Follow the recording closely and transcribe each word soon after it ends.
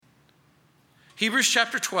Hebrews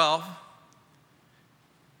chapter 12,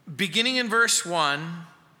 beginning in verse 1,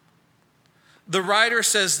 the writer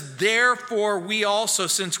says, "Therefore we also,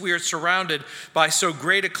 since we are surrounded by so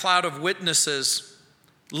great a cloud of witnesses,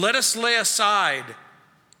 let us lay aside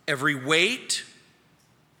every weight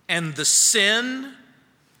and the sin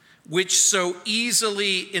which so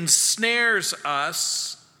easily ensnares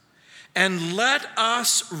us, and let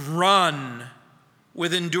us run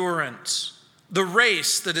with endurance the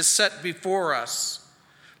race that is set before us,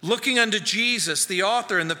 looking unto Jesus, the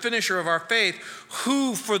author and the finisher of our faith,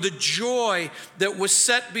 who for the joy that was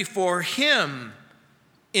set before him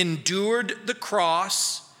endured the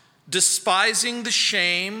cross, despising the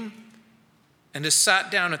shame, and has sat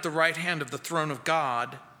down at the right hand of the throne of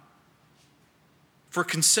God. For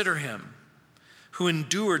consider him who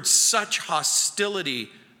endured such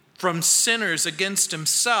hostility from sinners against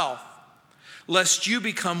himself, lest you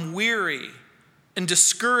become weary and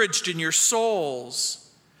discouraged in your souls.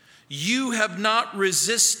 You have not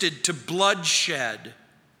resisted to bloodshed,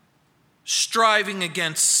 striving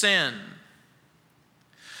against sin."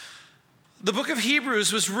 The book of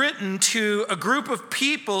Hebrews was written to a group of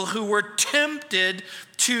people who were tempted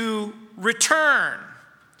to return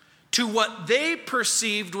to what they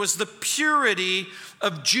perceived was the purity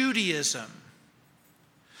of Judaism.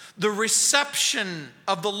 The reception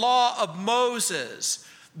of the law of Moses,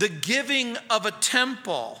 the giving of a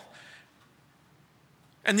temple,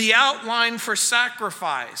 and the outline for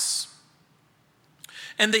sacrifice.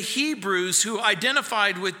 And the Hebrews who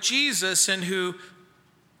identified with Jesus and who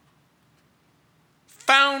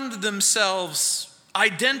found themselves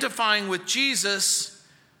identifying with Jesus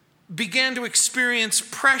began to experience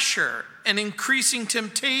pressure and increasing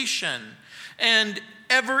temptation and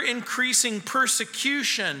ever-increasing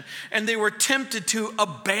persecution, and they were tempted to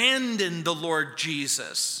abandon the Lord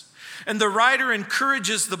Jesus. And the writer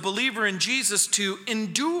encourages the believer in Jesus to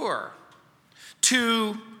endure,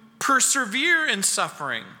 to persevere in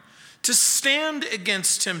suffering, to stand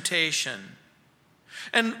against temptation.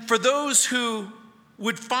 And for those who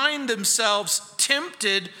would find themselves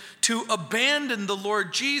tempted to abandon the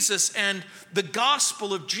Lord Jesus and the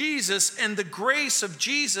gospel of Jesus and the grace of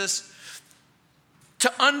Jesus,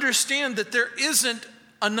 to understand that there isn't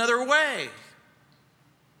another way.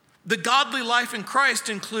 The godly life in Christ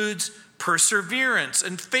includes perseverance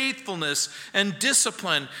and faithfulness and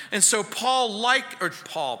discipline. And so Paul,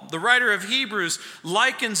 the writer of Hebrews,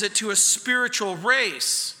 likens it to a spiritual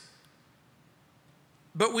race.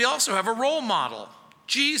 But we also have a role model,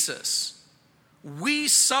 Jesus. We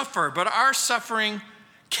suffer, but our suffering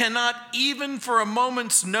cannot even for a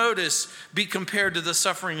moment's notice be compared to the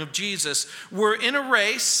suffering of Jesus. We're in a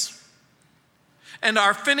race, and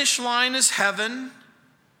our finish line is heaven.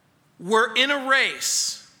 We're in a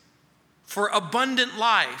race for abundant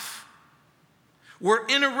life. We're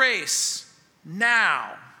in a race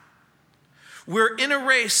now. We're in a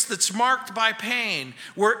race that's marked by pain.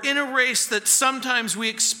 We're in a race that sometimes we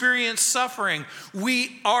experience suffering.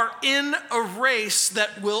 We are in a race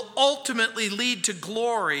that will ultimately lead to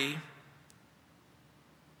glory.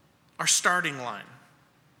 Our starting line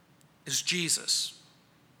is Jesus.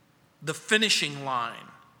 The finishing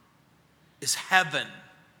line is heaven.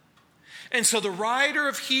 And so the writer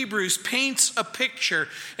of Hebrews paints a picture,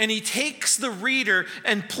 and he takes the reader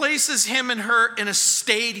and places him and her in a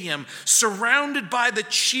stadium surrounded by the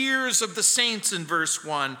cheers of the saints in verse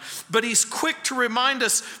 1. But he's quick to remind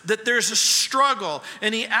us that there's a struggle,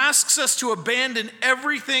 and he asks us to abandon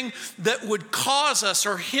everything that would cause us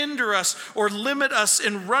or hinder us or limit us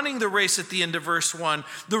in running the race at the end of verse 1.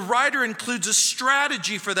 The writer includes a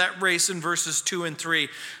strategy for that race in verses 2 and 3.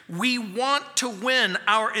 We want to win.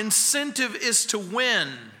 Our incentive is to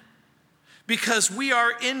win because we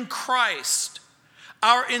are in Christ.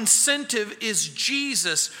 Our incentive is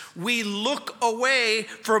Jesus. We look away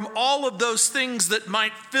from all of those things that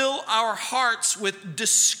might fill our hearts with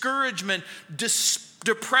discouragement,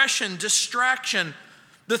 depression, distraction,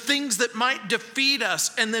 the things that might defeat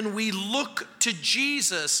us, and then we look to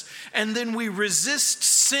Jesus, and then we resist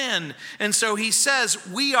sin. And so he says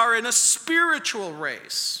we are in a spiritual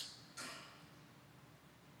race.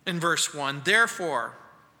 In verse 1, therefore,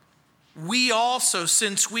 we also,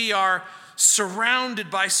 since we are surrounded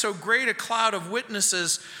by so great a cloud of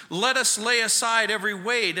witnesses, let us lay aside every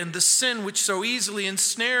weight and the sin which so easily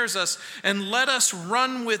ensnares us, and let us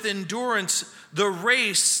run with endurance the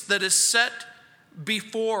race that is set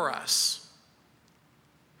before us.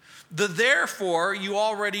 The therefore, you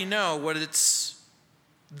already know what it's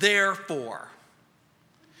there for.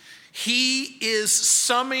 He is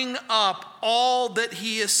summing up all that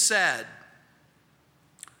he has said.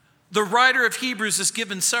 The writer of Hebrews is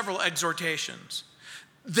given several exhortations.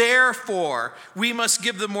 Therefore, we must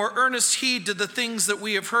give the more earnest heed to the things that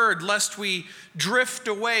we have heard, lest we drift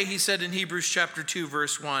away, he said in Hebrews chapter 2,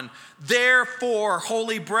 verse 1. Therefore,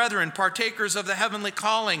 holy brethren, partakers of the heavenly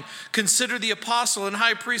calling, consider the apostle and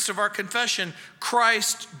high priest of our confession,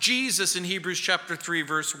 Christ Jesus, in Hebrews chapter 3,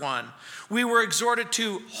 verse 1. We were exhorted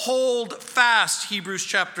to hold fast, Hebrews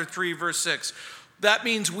chapter 3, verse 6. That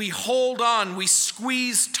means we hold on, we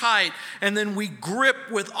squeeze tight, and then we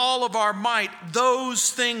grip with all of our might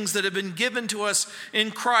those things that have been given to us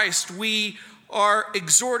in Christ. We are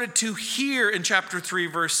exhorted to hear in chapter 3,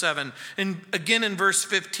 verse 7, and again in verse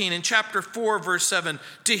 15, in chapter 4, verse 7,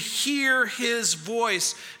 to hear his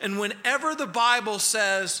voice. And whenever the Bible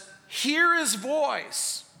says, hear his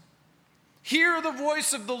voice, hear the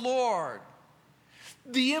voice of the Lord,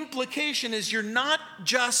 the implication is you're not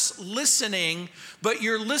just listening, but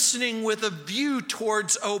you're listening with a view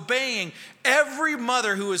towards obeying. Every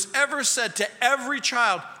mother who has ever said to every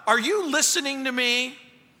child, are you listening to me?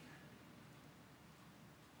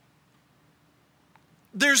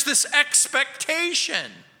 There's this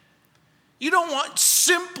expectation. You don't want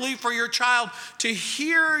simply for your child to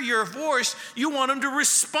hear your voice. You want them to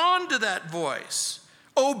respond to that voice,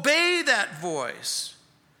 obey that voice.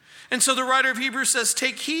 And so the writer of Hebrews says,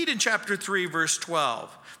 take heed in chapter 3, verse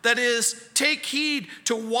 12. That is, take heed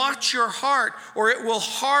to watch your heart, or it will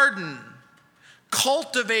harden.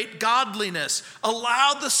 Cultivate godliness.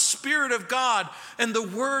 Allow the Spirit of God and the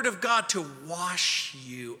Word of God to wash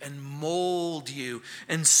you and mold you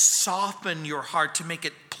and soften your heart to make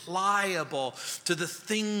it pliable to the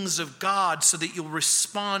things of God so that you'll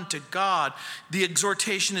respond to God. The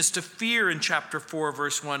exhortation is to fear in chapter 4,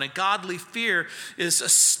 verse 1. A godly fear is a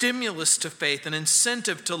stimulus to faith, an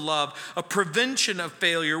incentive to love, a prevention of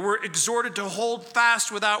failure. We're exhorted to hold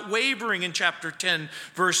fast without wavering in chapter 10,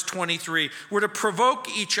 verse 23. We're to provoke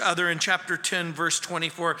each other in chapter 10, verse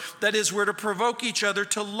 24. That is, we're to provoke each other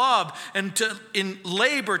to love and to in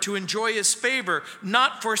labor to enjoy his favor,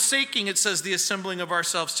 not forsaking, it says, the assembling of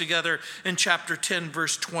ourselves together in chapter 10,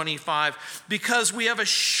 verse 25. Because we have a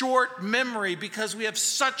short memory, because we have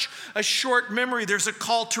such a short memory, there's a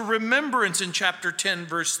call to remembrance in chapter 10,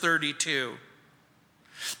 verse 32.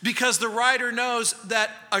 Because the writer knows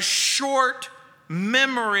that a short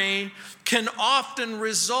memory can often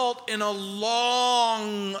result in a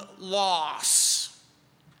long loss.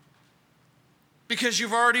 Because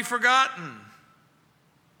you've already forgotten.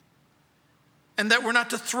 And that we're not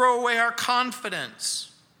to throw away our confidence.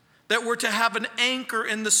 That we're to have an anchor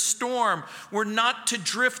in the storm. We're not to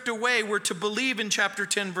drift away. We're to believe in chapter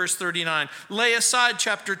 10, verse 39. Lay aside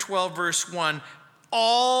chapter 12, verse 1.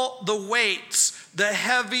 All the weights, the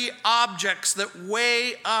heavy objects that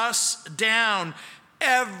weigh us down,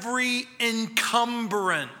 every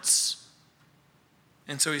encumbrance.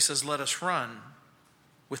 And so he says, let us run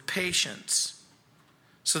with patience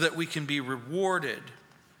so that we can be rewarded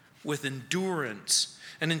with endurance.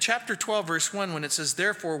 And in chapter 12, verse 1, when it says,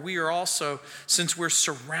 therefore we are also, since we're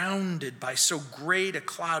surrounded by so great a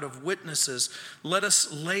cloud of witnesses, let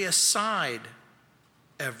us lay aside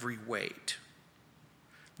every weight.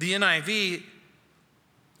 The NIV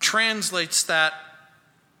translates that.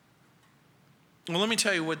 Well, let me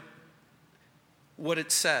tell you what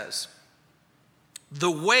it says.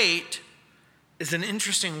 The weight is an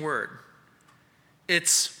interesting word.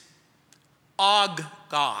 It's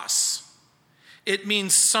ogos. It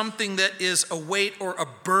means something that is a weight or a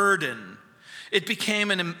burden. It became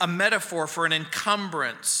a metaphor for an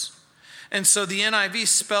encumbrance. And so the NIV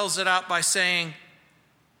spells it out by saying,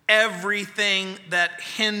 everything that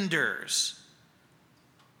hinders.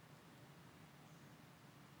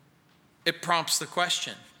 It prompts the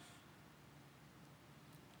question,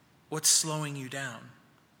 what's slowing you down?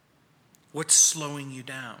 What's slowing you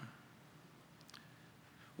down?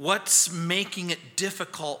 What's making it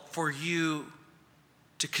difficult for you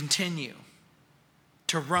to continue,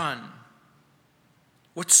 to run?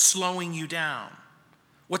 What's slowing you down?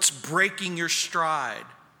 What's breaking your stride?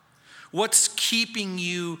 What's keeping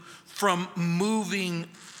you from moving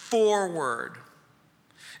forward?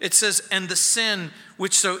 It says, and the sin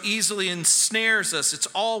which so easily ensnares us. It's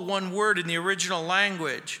all one word in the original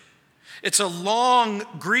language. It's a long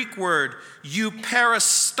Greek word,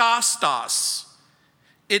 euperistastos.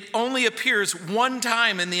 It only appears one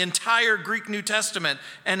time in the entire Greek New Testament,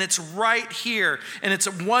 and it's right here. And it's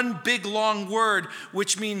one big long word,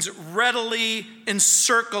 which means readily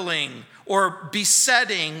encircling or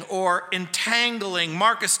besetting or entangling.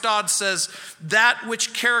 Marcus Dodd says that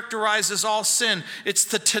which characterizes all sin. It's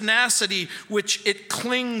the tenacity which it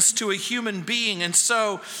clings to a human being. And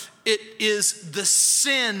so it is the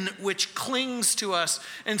sin which clings to us.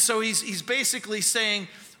 And so he's basically saying,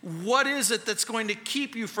 what is it that's going to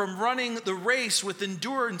keep you from running the race with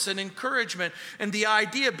endurance and encouragement? And the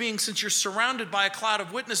idea being, since you're surrounded by a cloud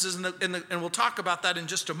of witnesses, and we'll talk about that in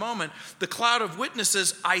just a moment, the cloud of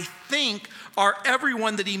witnesses, I think, are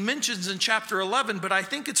everyone that he mentions in chapter 11, but I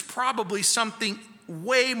think it's probably something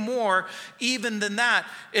way more even than that.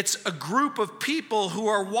 It's a group of people who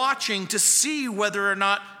are watching to see whether or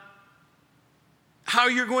not how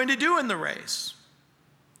you're going to do in the race.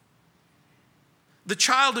 The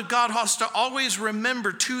child of God has to always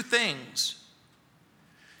remember two things.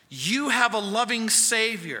 You have a loving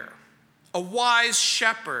Savior, a wise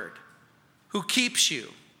shepherd who keeps you.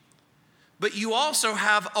 But you also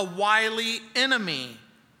have a wily enemy,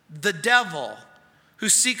 the devil, who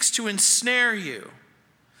seeks to ensnare you.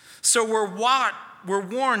 So we're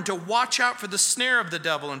warned to watch out for the snare of the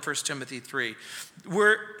devil in 1 Timothy 3.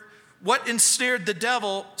 What ensnared the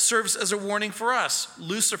devil serves as a warning for us.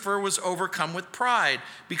 Lucifer was overcome with pride,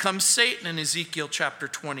 becomes Satan in Ezekiel chapter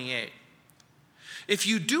 28. If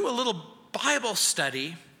you do a little Bible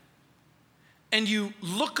study and you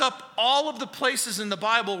look up all of the places in the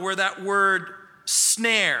Bible where that word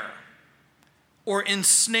snare or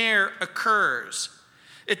ensnare occurs,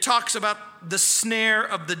 it talks about the snare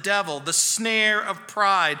of the devil, the snare of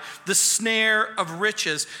pride, the snare of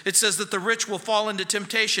riches. It says that the rich will fall into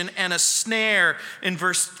temptation and a snare in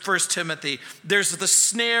 1 Timothy. There's the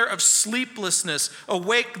snare of sleeplessness,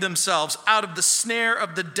 awake themselves out of the snare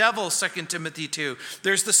of the devil, 2 Timothy 2.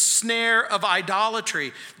 There's the snare of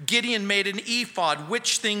idolatry. Gideon made an ephod,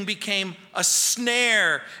 which thing became a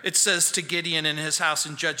snare, it says to Gideon in his house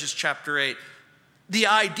in Judges chapter 8. The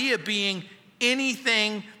idea being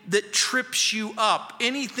anything that trips you up,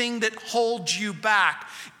 anything that holds you back,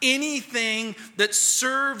 anything that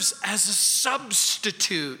serves as a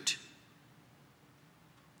substitute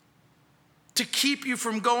to keep you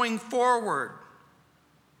from going forward.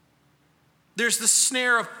 There's the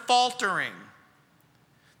snare of faltering.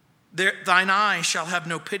 Thine eye shall have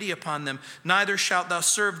no pity upon them, neither shalt thou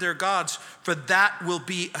serve their gods, for that will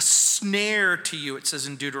be a snare to you, it says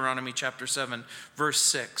in Deuteronomy chapter 7, verse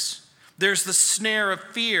 6. There's the snare of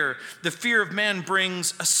fear. The fear of man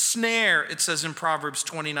brings a snare, it says in Proverbs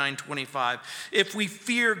 29:25. If we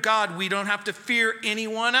fear God, we don't have to fear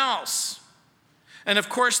anyone else. And of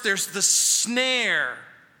course, there's the snare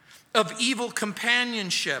of evil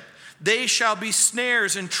companionship. They shall be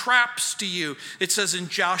snares and traps to you, it says in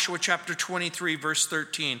Joshua chapter 23, verse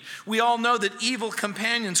 13. We all know that evil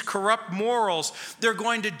companions corrupt morals. They're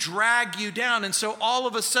going to drag you down. And so all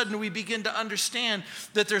of a sudden we begin to understand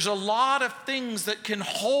that there's a lot of things that can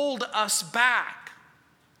hold us back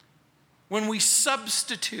when we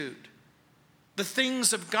substitute the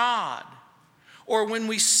things of God, or when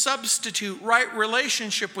we substitute right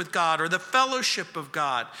relationship with God or the fellowship of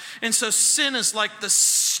God. And so sin is like the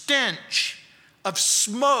stench of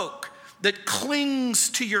smoke that clings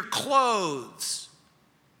to your clothes.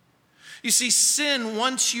 You see, sin,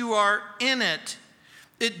 once you are in it,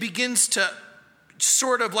 it begins to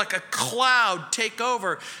sort of like a cloud take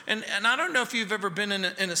over. And I don't know if you've ever been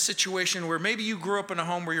in a situation where maybe you grew up in a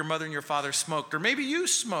home where your mother and your father smoked, or maybe you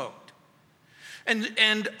smoked.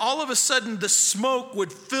 And all of a sudden the smoke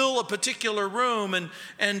would fill a particular room,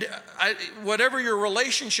 and whatever your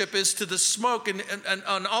relationship is to the smoke, and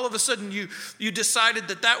all of a sudden you decided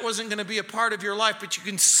that wasn't going to be a part of your life, but you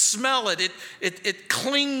can smell it. It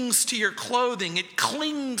clings to your clothing. It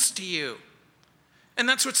clings to you. And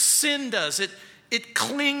that's what sin does. It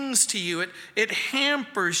clings to you. It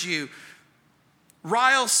hampers you.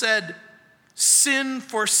 Ryle said, sin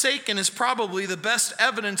forsaken is probably the best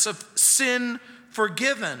evidence of sin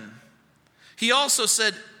forgiven. He also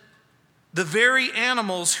said, the very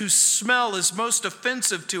animals whose smell is most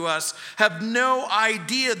offensive to us have no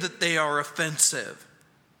idea that they are offensive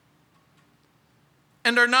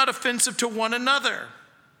and are not offensive to one another.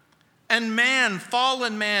 And man,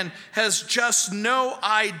 fallen man, has just no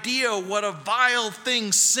idea what a vile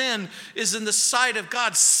thing sin is in the sight of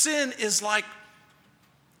God. Sin is like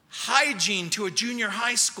hygiene to a junior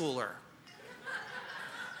high schooler.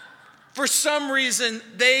 For some reason,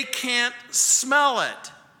 they can't smell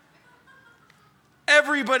it.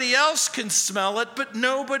 Everybody else can smell it, but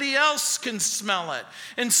nobody else can smell it.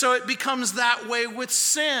 And so it becomes that way with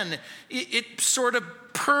sin. It sort of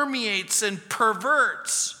permeates and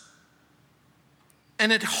perverts,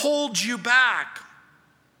 and it holds you back.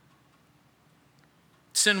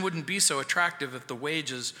 Sin wouldn't be so attractive if the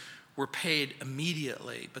wages were paid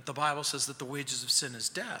immediately, but the Bible says that the wages of sin is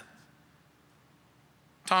death.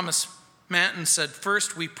 Thomas Manton said,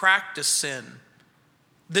 first we practice sin,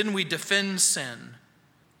 Then we defend sin.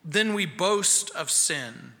 Then we boast of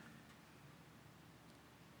sin.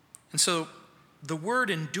 And so the word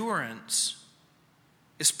endurance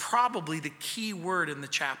is probably the key word in the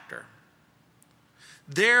chapter.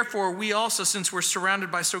 Therefore, we also, since we're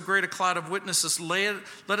surrounded by so great a cloud of witnesses, let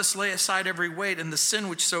us lay aside every weight and the sin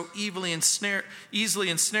which so easily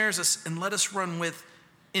ensnares us, and let us run with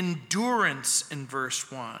endurance in verse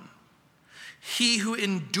 1. He who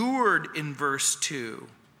endured in verse 2.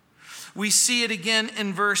 We see it again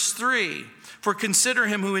in verse 3. For consider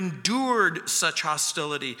him who endured such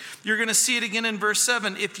hostility. You're going to see it again in verse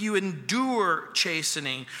 7. If you endure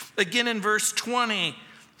chastening. Again in verse 20.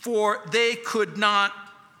 For they could not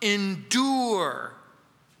endure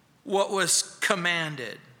what was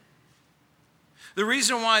commanded. The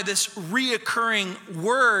reason why this reoccurring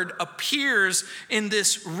word appears in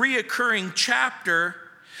this reoccurring chapter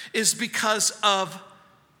is because of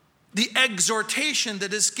the exhortation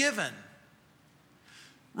that is given.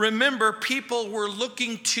 Remember, people were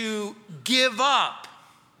looking to give up.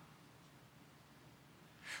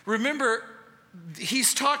 Remember,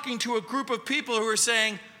 he's talking to a group of people who are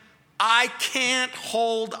saying, I can't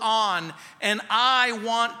hold on and I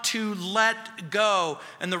want to let go.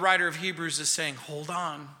 And the writer of Hebrews is saying, hold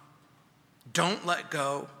on. Don't let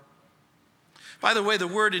go. By the way, the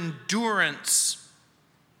word endurance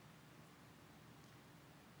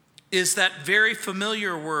is that very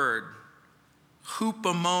familiar word,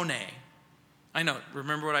 hupomone. I know,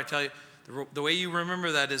 remember what I tell you? The way you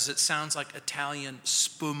remember that is it sounds like Italian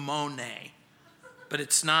spumone. But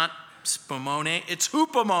it's not spumone, it's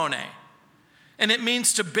hupomone. And it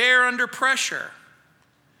means to bear under pressure.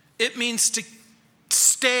 It means to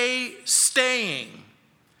staying.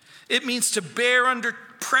 It means to bear under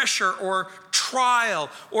pressure or trial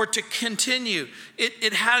or to continue.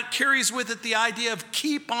 It carries with it the idea of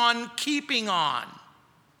keep on keeping on.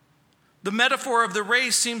 The metaphor of the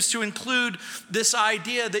race seems to include this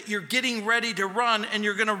idea that you're getting ready to run and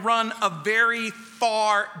you're going to run a very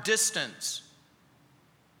far distance.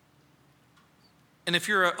 And if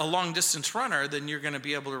you're a long distance runner, then you're going to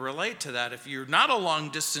be able to relate to that. If you're not a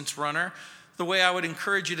long distance runner, the way I would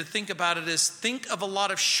encourage you to think about it is think of a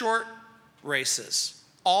lot of short races,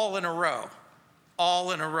 all in a row,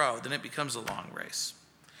 then it becomes a long race.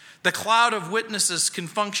 The cloud of witnesses can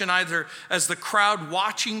function either as the crowd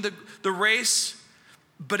watching the race,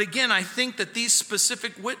 but again, I think that these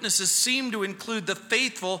specific witnesses seem to include the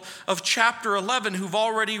faithful of chapter 11 who've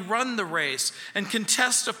already run the race and can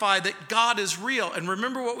testify that God is real. And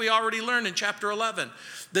remember what we already learned in chapter 11,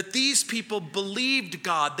 that these people believed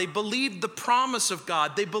God. They believed the promise of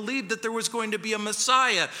God. They believed that there was going to be a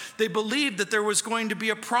Messiah. They believed that there was going to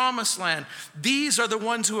be a promised land. These are the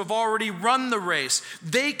ones who have already run the race.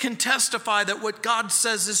 They can testify that what God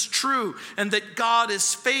says is true and that God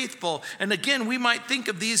is faithful. And again, we might think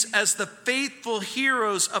of these as the faithful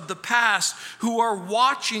heroes of the past who are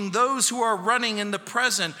watching those who are running in the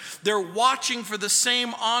present. They're watching for the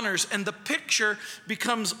same honors. And the picture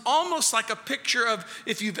becomes almost like a picture of,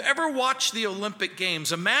 if you've ever watched the Olympic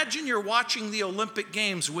Games, imagine you're watching the Olympic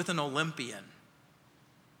Games with an Olympian.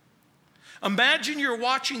 Imagine you're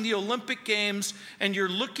watching the Olympic Games and you're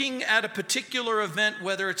looking at a particular event,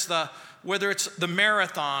 whether it's the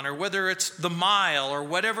marathon or whether it's the mile or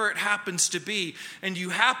whatever it happens to be, and you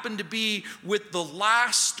happen to be with the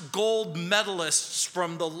last gold medalists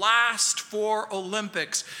from the last 4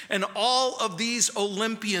 Olympics, and all of these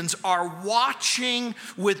Olympians are watching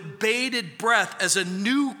with bated breath as a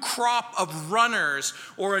new crop of runners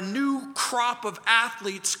or a new crop of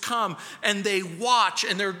athletes come, and they watch,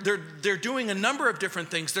 and they're doing a number of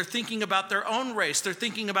different things. They're thinking about their own race. They're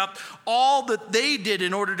thinking about all that they did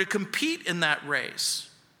in order to compete in that race.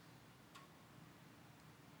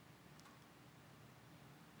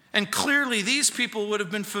 And clearly these people would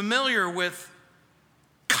have been familiar with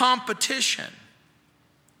competition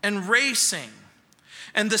and racing.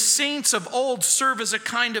 And the saints of old serve as a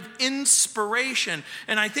kind of inspiration.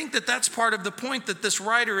 And I think that that's part of the point that this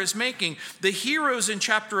writer is making. The heroes in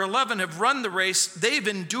chapter 11 have run the race. They've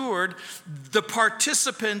endured. The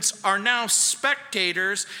participants are now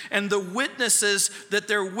spectators. And the witnesses that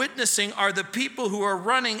they're witnessing are the people who are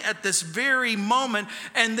running at this very moment.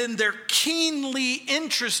 And then they're keenly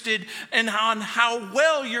interested in on how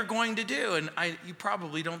well you're going to do. And you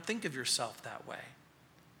probably don't think of yourself that way.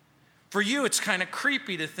 For you, it's kind of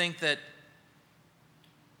creepy to think that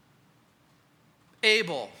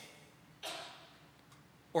Abel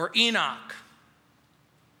or Enoch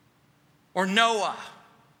or Noah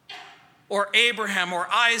or Abraham or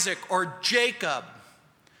Isaac or Jacob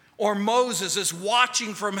or Moses is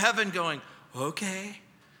watching from heaven going, okay,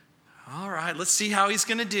 All right, let's see how he's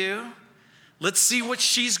going to do. Let's see what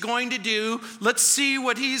she's going to do. Let's see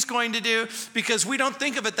what he's going to do. Because we don't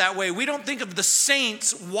think of it that way. We don't think of the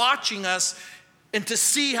saints watching us and to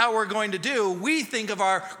see how we're going to do. We think of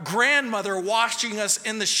our grandmother washing us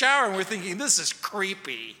in the shower, and we're thinking, this is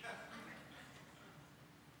creepy.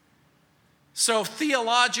 So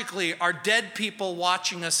theologically, are dead people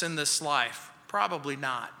watching us in this life? Probably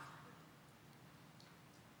not.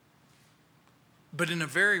 But in a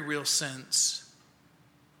very real sense,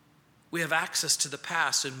 we have access to the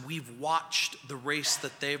past, and we've watched the race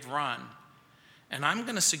that they've run. And I'm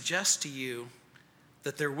going to suggest to you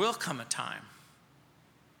that there will come a time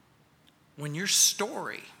when your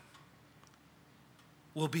story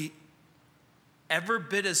will be every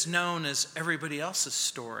bit as known as everybody else's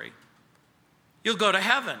story. You'll go to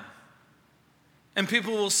heaven, and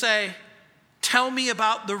people will say, tell me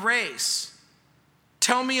about the race.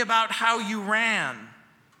 Tell me about how you ran.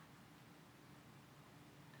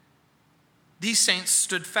 These saints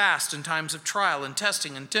stood fast in times of trial and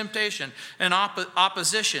testing and temptation and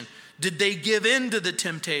opposition. Did they give in to the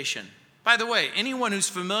temptation? By the way, anyone who's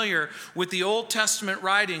familiar with the Old Testament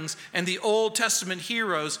writings and the Old Testament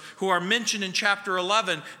heroes who are mentioned in chapter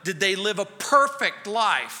 11, did they live a perfect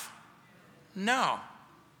life? No.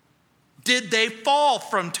 Did they fall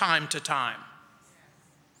from time to time?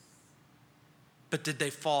 But did they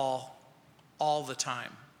fall all the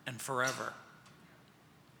time and forever?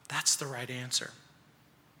 That's the right answer.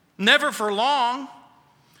 Never for long,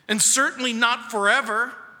 and certainly not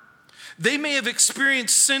forever. They may have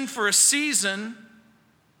experienced sin for a season,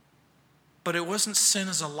 but it wasn't sin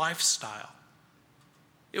as a lifestyle.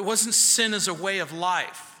 It wasn't sin as a way of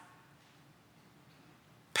life.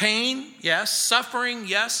 Pain, yes. Suffering,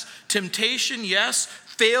 yes. Temptation, yes.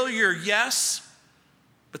 Failure, yes.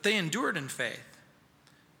 But they endured in faith.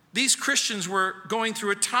 These Christians were going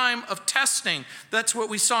through a time of testing. That's what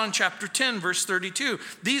we saw in chapter 10, verse 32.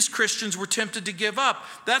 These Christians were tempted to give up.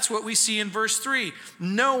 That's what we see in verse 3.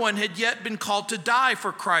 No one had yet been called to die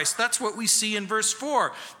for Christ. That's what we see in verse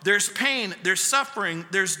 4. There's pain, there's suffering,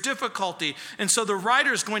 there's difficulty. And so the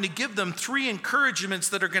writer is going to give them 3 encouragements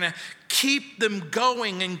that are going to keep them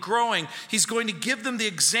going and growing. He's going to give them the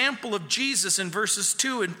example of Jesus in verses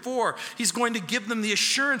 2 and 4. He's going to give them the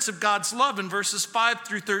assurance of God's love in verses 5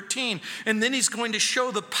 through 13. And then he's going to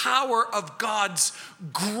show the power of God's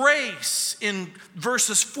grace in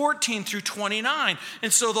verses 14 through 29.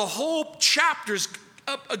 And so the whole chapter is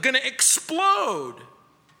going to explode.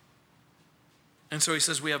 And so he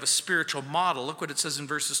says we have a spiritual model. Look what it says in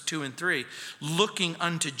verses 2 and 3. Looking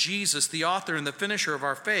unto Jesus, the author and the finisher of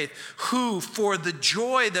our faith, who for the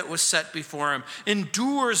joy that was set before him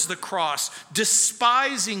endures the cross,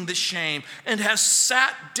 despising the shame, and has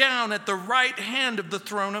sat down at the right hand of the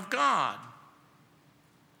throne of God.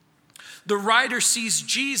 The writer sees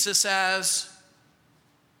Jesus as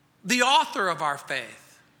the author of our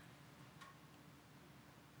faith.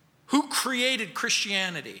 Who created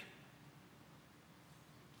Christianity?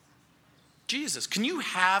 Jesus. Can you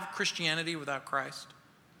have Christianity without Christ?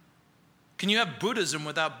 Can you have Buddhism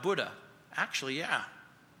without Buddha? Actually, yeah.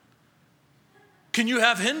 Can you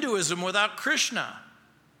have Hinduism without Krishna?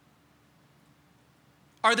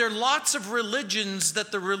 Are there lots of religions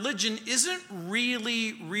that the religion isn't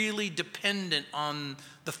really dependent on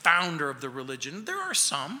the founder of the religion? There are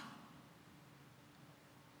some.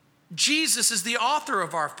 Jesus is the author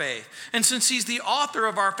of our faith. And since he's the author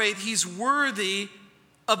of our faith, he's worthy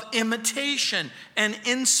of imitation and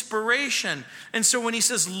inspiration. And so when he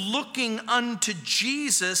says looking unto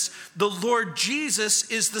Jesus, the Lord Jesus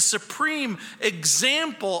is the supreme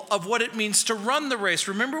example of what it means to run the race.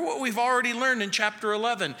 Remember what we've already learned in chapter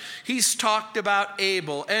 11. He's talked about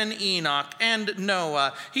Abel and Enoch and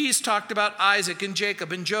Noah. He's talked about Isaac and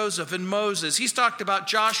Jacob and Joseph and Moses. He's talked about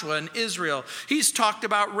Joshua and Israel. He's talked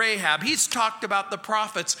about Rahab. He's talked about the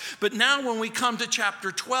prophets. But now when we come to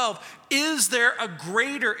chapter 12, is there a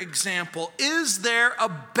greater example? Is there a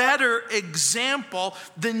better example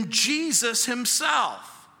than Jesus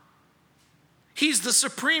himself? He's the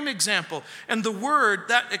supreme example. And the word,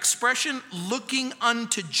 that expression, looking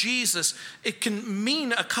unto Jesus, it can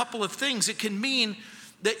mean a couple of things. It can mean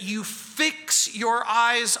that you fix your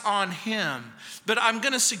eyes on him. But I'm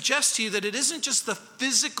going to suggest to you that it isn't just the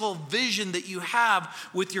physical vision that you have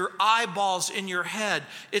with your eyeballs in your head.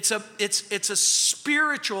 It's a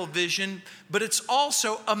spiritual vision, but it's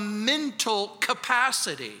also a mental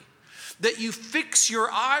capacity. That you fix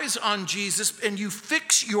your eyes on Jesus and you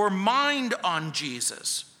fix your mind on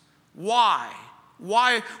Jesus. Why?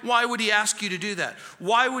 Why would he ask you to do that?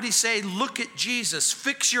 Why would he say, look at Jesus,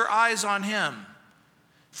 fix your eyes on him?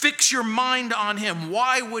 Fix your mind on him.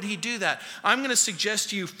 Why would he do that? I'm going to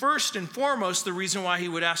suggest to you, first and foremost, the reason why he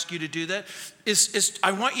would ask you to do that is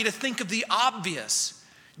I want you to think of the obvious.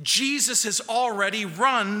 Jesus has already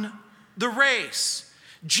run the race.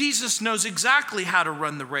 Jesus knows exactly how to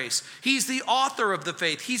run the race. He's the author of the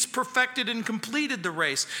faith. He's perfected and completed the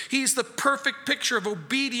race. He's the perfect picture of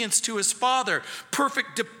obedience to his Father,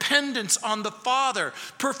 perfect dependence on the Father,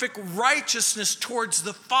 perfect righteousness towards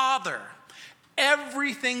the Father.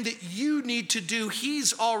 Everything that you need to do,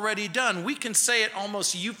 he's already done. We can say it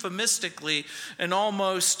almost euphemistically and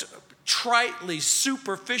almost tritely,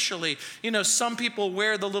 superficially. You know, some people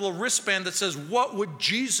wear the little wristband that says, "What would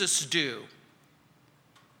Jesus do?"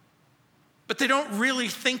 But they don't really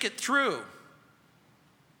think it through.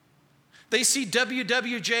 They see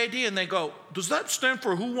WWJD and they go, "Does that stand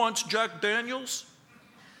for Who Wants Jack Daniels?"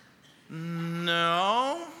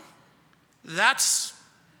 No, that's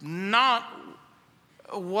not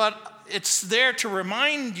what it's there to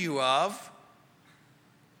remind you of.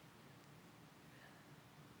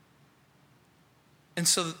 And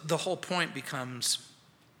so the whole point becomes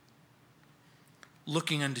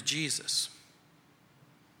looking unto Jesus,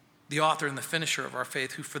 the author and the finisher of our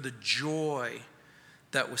faith, who for the joy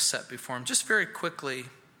that was set before him. Just very quickly,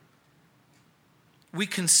 we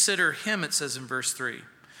consider him, it says in verse 3.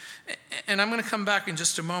 And I'm going to come back in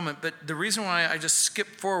just a moment, but the reason why I just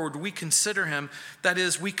skipped forward, we consider him, that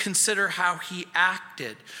is, we consider how he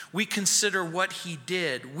acted. We consider what he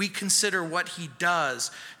did. We consider what he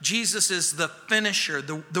does. Jesus is the finisher.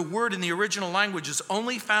 The word in the original language is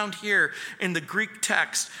only found here in the Greek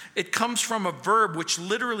text. It comes from a verb which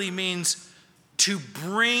literally means to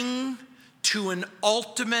bring to an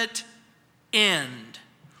ultimate end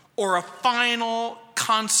or a final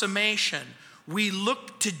consummation. We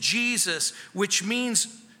look to Jesus, which means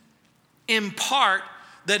in part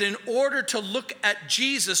that in order to look at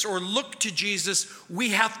Jesus or look to Jesus,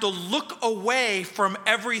 we have to look away from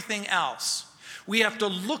everything else. We have to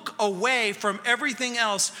look away from everything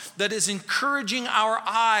else that is encouraging our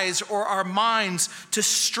eyes or our minds to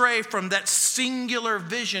stray from that singular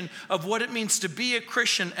vision of what it means to be a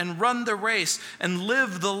Christian and run the race and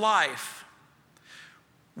live the life.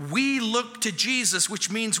 We look to Jesus, which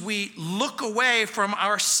means we look away from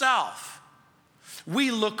ourselves. We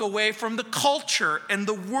look away from the culture and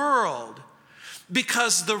the world.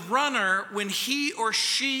 Because the runner, when he or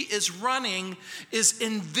she is running, is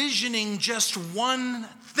envisioning just one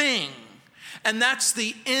thing. And that's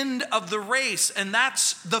the end of the race. And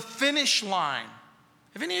that's the finish line.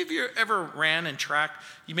 Have any of you ever ran and track?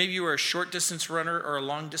 Maybe you were a short distance runner or a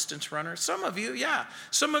long distance runner. Some of you, yeah.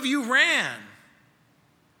 Some of you ran.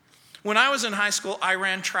 When I was in high school, I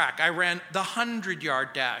ran track. I ran the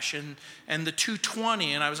 100-yard dash and the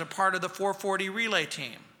 220, and I was a part of the 440 relay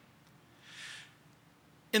team.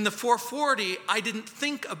 In the 440, I didn't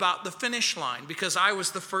think about the finish line because I was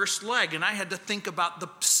the first leg, and I had to think about the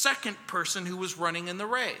second person who was running in the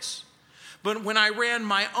race. But when I ran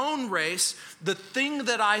my own race, the thing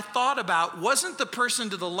that I thought about wasn't the person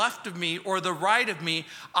to the left of me or the right of me.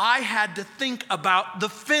 I had to think about the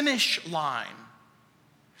finish line.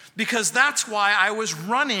 Because that's why I was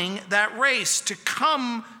running that race, to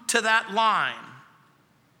come to that line.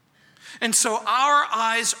 And so our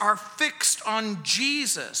eyes are fixed on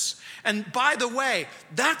Jesus. And by the way,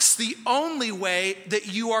 that's the only way that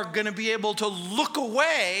you are going to be able to look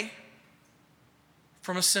away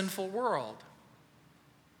from a sinful world.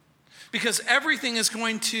 Because everything is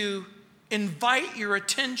going to invite your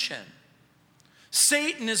attention.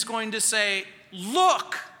 Satan is going to say,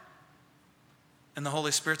 "Look." And the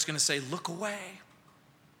Holy Spirit's going to say, "Look away."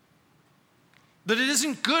 But it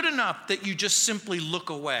isn't good enough that you just simply look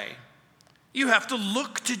away. You have to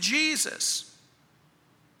look to Jesus.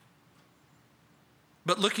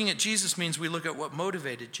 But looking at Jesus means we look at what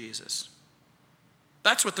motivated Jesus.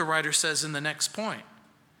 That's what the writer says in the next point.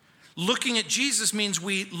 Looking at Jesus means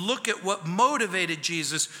we look at what motivated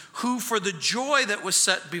Jesus, who for the joy that was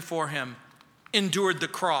set before him endured the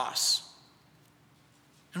cross.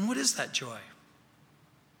 And what is that joy?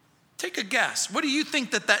 Take a guess. What do you think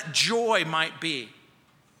that joy might be?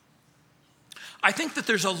 I think that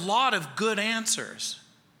there's a lot of good answers.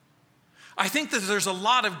 I think that there's a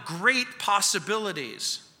lot of great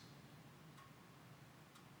possibilities.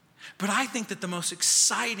 But I think that the most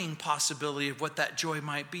exciting possibility of what that joy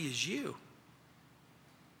might be is you.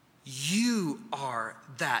 You are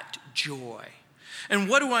that joy. And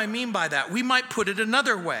what do I mean by that? We might put it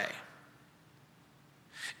another way.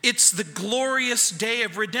 It's the glorious day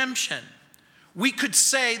of redemption. We could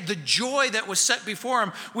say the joy that was set before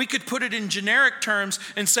him. We could put it in generic terms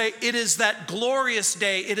and say it is that glorious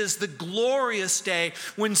day. It is the glorious day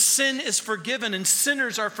when sin is forgiven and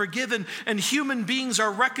sinners are forgiven and human beings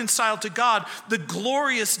are reconciled to God. The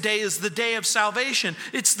glorious day is the day of salvation.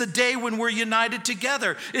 It's the day when we're united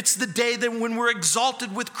together. It's the day that when we're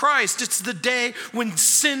exalted with Christ. It's the day when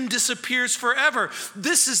sin disappears forever.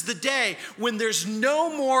 This is the day when there's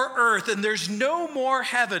no more earth and there's no more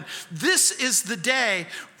heaven. This is the day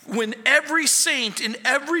when every saint in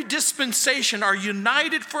every dispensation are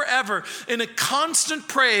united forever in a constant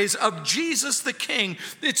praise of Jesus the King.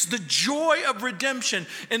 It's the joy of redemption,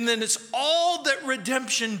 and then it's all that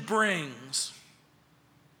redemption brings.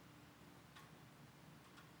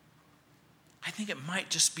 I think it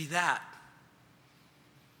might just be that.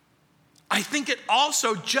 I think it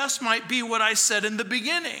also just might be what I said in the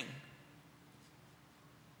beginning.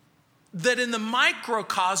 That in the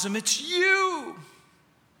microcosm, it's you.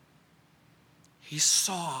 He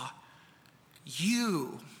saw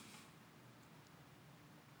you.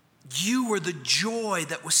 You were the joy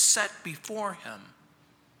that was set before him.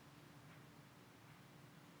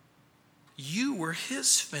 You were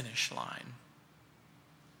his finish line.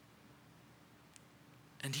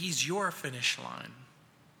 And he's your finish line.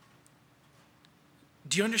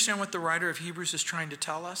 Do you understand what the writer of Hebrews is trying to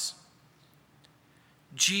tell us?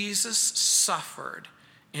 Jesus suffered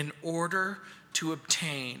in order to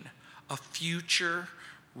obtain a future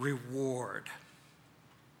reward.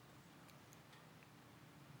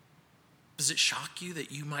 Does it shock you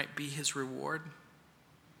that you might be his reward?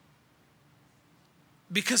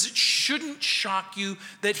 Because it shouldn't shock you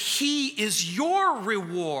that he is your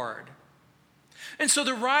reward. And so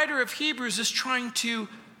the writer of Hebrews is trying to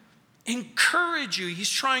encourage you. He's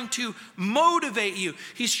trying to motivate you.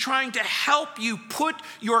 He's trying to help you put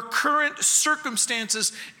your current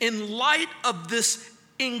circumstances in light of this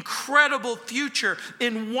incredible future.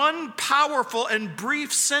 In one powerful and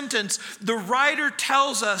brief sentence, the writer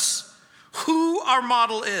tells us who our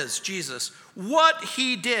model is, Jesus. What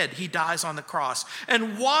he did, he dies on the cross,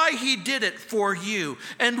 and why he did it for you,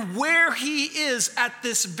 and where he is at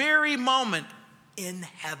this very moment in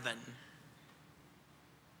heaven.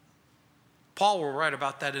 Paul will write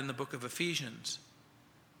about that in the book of Ephesians.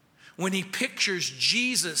 When he pictures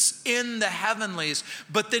Jesus in the heavenlies,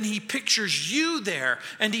 but then he pictures you there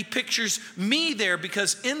and he pictures me there,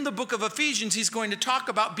 because in the book of Ephesians, he's going to talk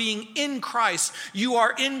about being in Christ. You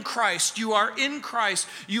are in Christ. You are in Christ.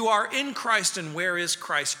 You are in Christ. And where is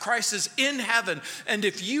Christ? Christ is in heaven. And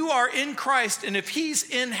if you are in Christ and if he's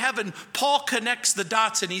in heaven, Paul connects the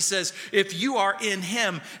dots and he says, if you are in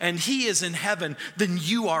him and he is in heaven, then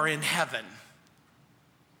you are in heaven.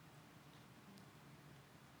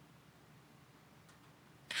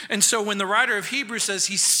 And so when the writer of Hebrews says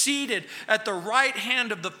he's seated at the right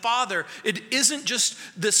hand of the Father, it isn't just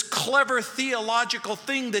this clever theological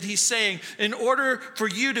thing that he's saying in order for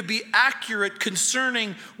you to be accurate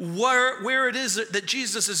concerning where it is that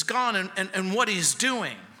Jesus has gone and what he's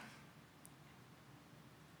doing.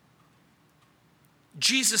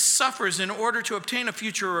 Jesus suffers in order to obtain a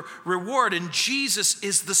future reward, and Jesus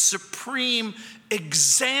is the supreme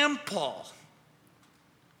example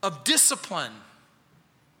of discipline.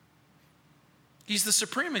 He's the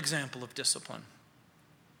supreme example of discipline.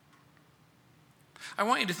 I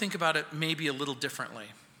want you to think about it maybe a little differently.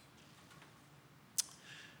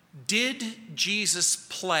 Did Jesus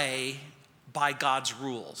play by God's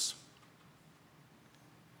rules?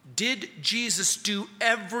 Did Jesus do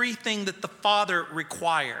everything that the Father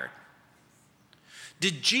required?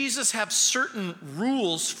 Did Jesus have certain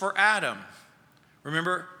rules for Adam?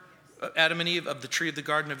 Remember, Adam and Eve, of the tree of the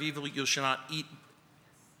garden of evil, you shall not eat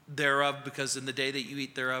thereof, because in the day that you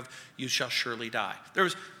eat thereof, you shall surely die.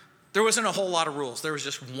 There wasn't a whole lot of rules. There was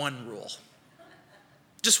just one rule.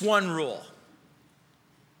 Just one rule.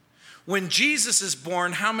 When Jesus is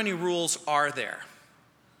born, how many rules are there?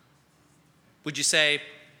 Would you say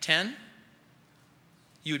 10?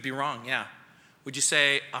 You would be wrong, yeah. Would you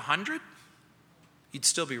say 100? You'd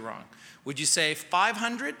still be wrong. Would you say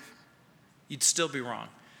 500? You'd still be wrong.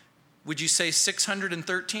 Would you say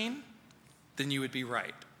 613? Then you would be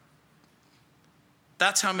right.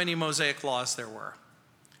 That's how many Mosaic laws there were.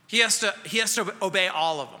 He has to obey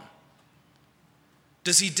all of them.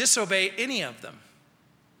 Does he disobey any of them?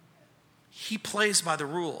 He plays by the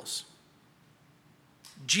rules.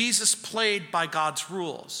 Jesus played by God's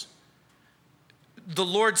rules. The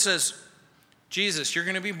Lord says, Jesus, you're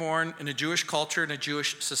going to be born in a Jewish culture and a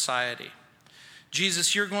Jewish society.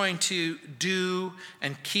 Jesus, you're going to do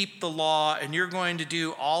and keep the law, and you're going to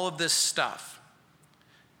do all of this stuff.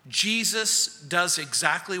 Jesus does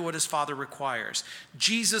exactly what his Father requires.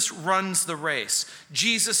 Jesus runs the race.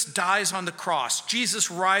 Jesus dies on the cross. Jesus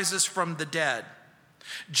rises from the dead.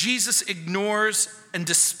 Jesus ignores and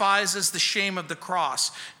despises the shame of the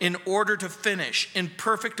cross in order to finish in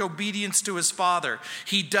perfect obedience to his Father.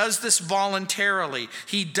 He does this voluntarily.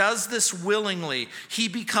 He does this willingly. He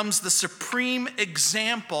becomes the supreme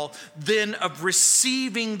example then of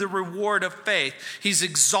receiving the reward of faith. He's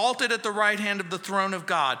exalted at the right hand of the throne of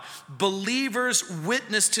God. Believers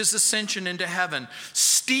witnessed his ascension into heaven.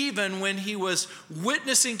 Stephen, when he was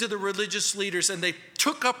witnessing to the religious leaders and they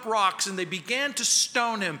took up rocks and they began to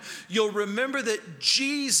stone him, you'll remember that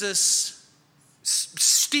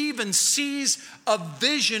Stephen sees a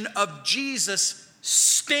vision of Jesus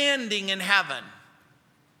standing in heaven.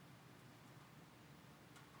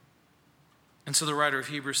 And so the writer of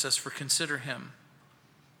Hebrews says, for consider him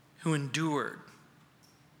who endured,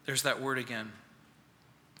 there's that word again,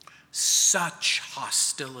 such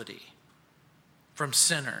hostility from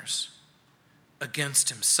sinners against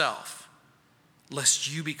himself,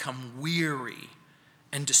 lest you become weary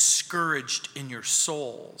and discouraged in your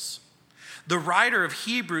souls. The writer of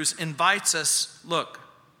Hebrews invites us, look,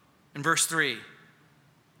 in verse 3,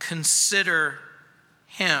 consider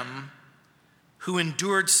him who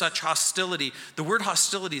endured such hostility. The word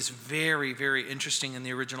hostility is very, very interesting in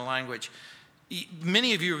the original language.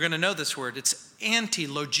 Many of you are going to know this word. It's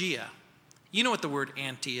anti-logia. You know what the word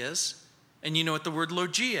anti is, and you know what the word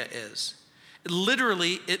logia is.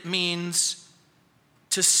 Literally, it means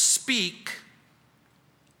to speak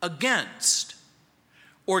against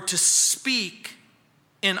or to speak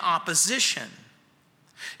in opposition.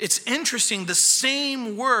 It's interesting, the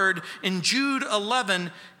same word in Jude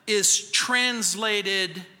 11 is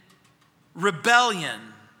translated rebellion.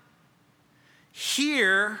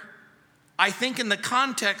 Here, I think in the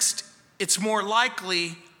context, it's more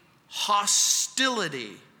likely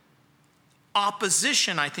hostility.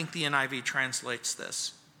 Opposition, I think the NIV translates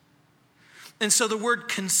this. And so the word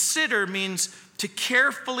consider means to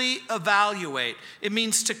carefully evaluate. It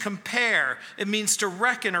means to compare. It means to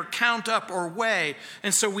reckon or count up or weigh.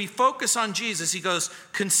 And so we focus on Jesus. He goes,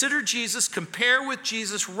 consider Jesus, compare with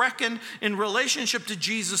Jesus, reckon in relationship to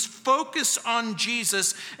Jesus, focus on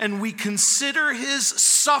Jesus, and we consider his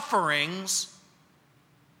sufferings,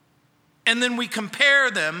 and then we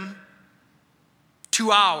compare them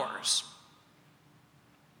to ours.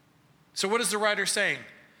 So what is the writer saying?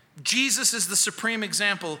 Jesus is the supreme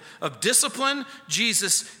example of discipline.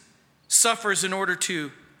 Jesus suffers in order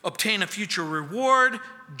to obtain a future reward.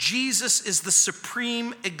 Jesus is the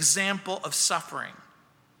supreme example of suffering.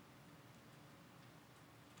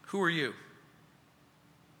 Who are you?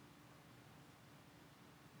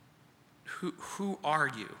 Who are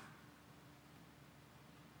you?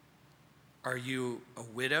 Are you a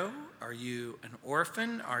widow? Are you an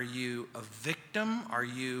orphan? Are you a victim? Are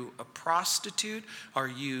you a prostitute? Are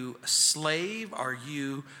you a slave? Are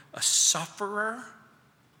you a sufferer?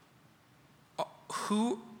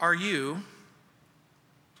 Who are you?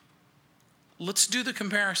 Let's do the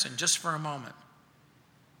comparison just for a moment.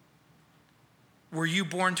 Were you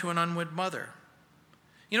born to an unwed mother?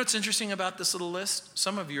 You know what's interesting about this little list?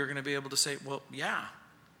 Some of you are going to be able to say, well, yeah.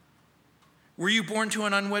 Were you born to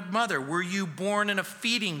an unwed mother? Were you born in a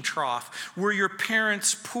feeding trough? Were your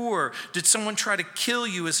parents poor? Did someone try to kill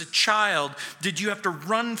you as a child? Did you have to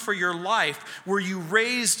run for your life? Were you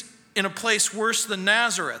raised in a place worse than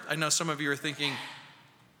Nazareth? I know some of you are thinking,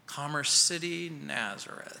 Commerce City,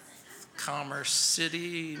 Nazareth. Commerce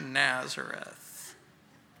City, Nazareth.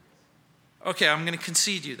 Okay, I'm going to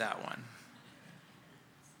concede you that one.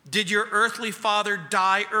 Did your earthly father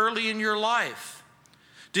die early in your life?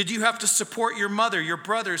 Did you have to support your mother, your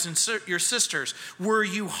brothers, and your sisters? Were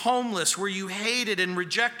you homeless? Were you hated and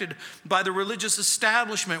rejected by the religious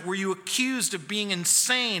establishment? Were you accused of being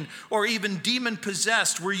insane or even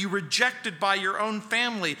demon-possessed? Were you rejected by your own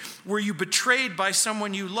family? Were you betrayed by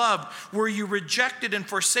someone you loved? Were you rejected and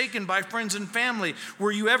forsaken by friends and family?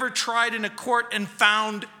 Were you ever tried in a court and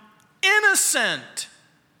found innocent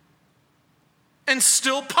and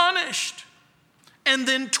still punished and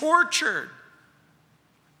then tortured?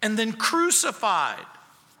 And then crucified.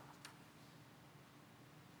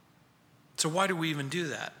 So why do we even do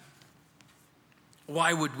that?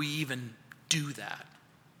 Why would we even do that?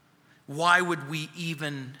 Why would we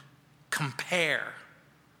even compare?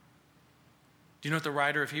 Do you know what the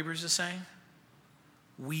writer of Hebrews is saying?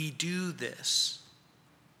 We do this.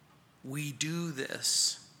 We do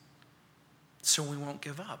this so we won't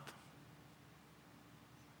give up.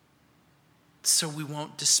 So we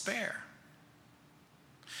won't despair.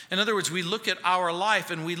 In other words, we look at our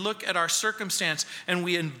life and we look at our circumstance and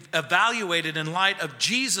we evaluate it in light of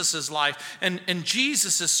Jesus' life and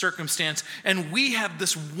Jesus' circumstance. And we have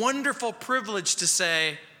this wonderful privilege to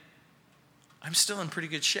say, I'm still in pretty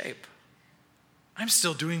good shape. I'm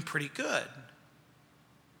still doing pretty good.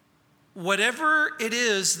 Whatever it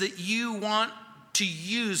is that you want to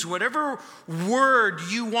use, whatever word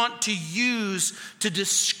you want to use to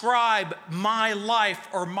describe my life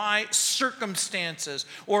or my circumstances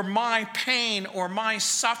or my pain or my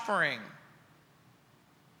suffering,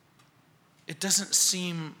 it doesn't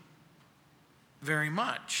seem very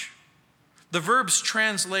much. The verbs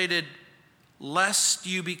translated, lest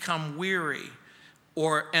you become weary,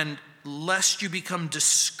 and lest you become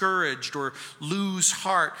discouraged or lose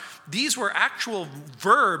heart. These were actual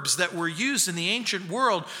verbs that were used in the ancient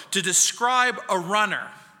world to describe a runner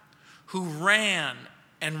who ran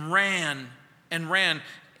and ran and ran.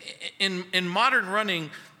 In modern running,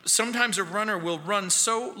 sometimes a runner will run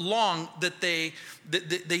so long that they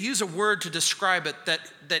use a word to describe it,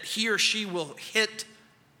 that he or she will hit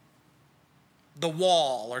the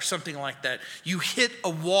wall or something like that. You hit a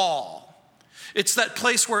wall. It's that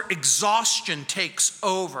place where exhaustion takes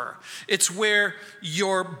over. It's where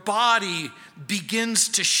your body begins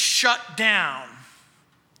to shut down.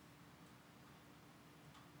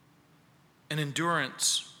 And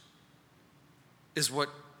endurance is what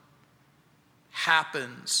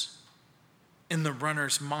happens in the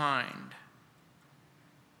runner's mind.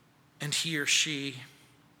 And he or she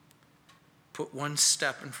put one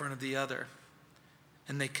step in front of the other,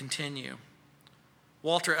 and they continue.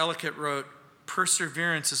 Walter Ellicott wrote,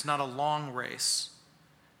 perseverance is not a long race.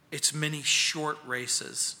 It's many short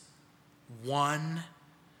races, one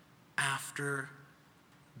after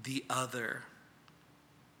the other.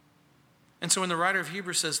 And so when the writer of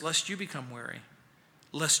Hebrews says, lest you become weary,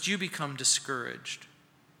 lest you become discouraged,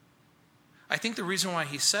 I think the reason why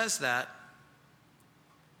he says that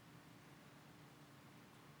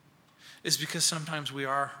is because sometimes we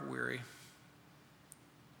are weary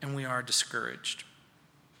and we are discouraged.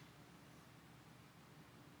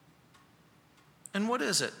 And what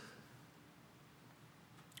is it?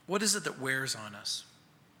 What is it that wears on us?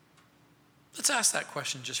 Let's ask that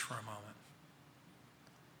question just for a moment.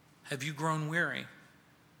 Have you grown weary?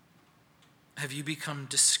 Have you become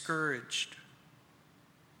discouraged?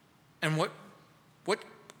 And what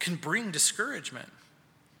can bring discouragement?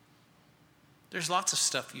 There's lots of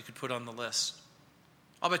stuff you could put on the list.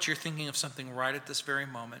 I'll bet you're thinking of something right at this very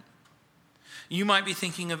moment. You might be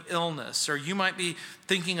thinking of illness, or you might be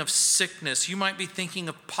thinking of sickness. You might be thinking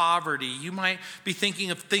of poverty. You might be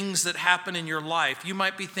thinking of things that happen in your life. You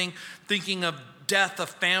might be thinking of death of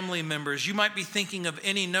family members. You might be thinking of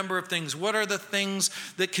any number of things. What are the things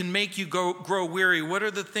that can make you grow weary? What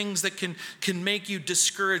are the things that can make you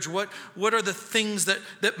discouraged? What are the things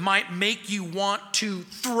that might make you want to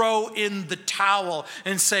throw in the towel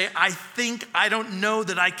and say, I don't know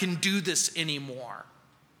that I can do this anymore?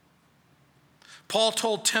 Paul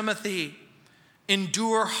told Timothy,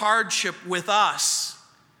 endure hardship with us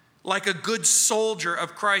like a good soldier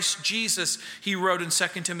of Christ Jesus, he wrote in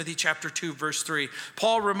 2 Timothy chapter 2, verse 3.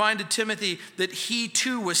 Paul reminded Timothy that he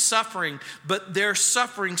too was suffering, but their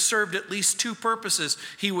suffering served at least two purposes.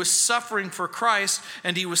 He was suffering for Christ,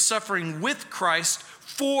 and he was suffering with Christ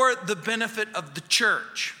for the benefit of the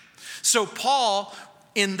church. So Paul,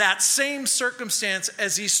 in that same circumstance,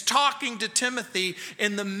 as he's talking to Timothy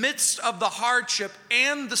in the midst of the hardship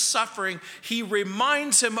and the suffering, he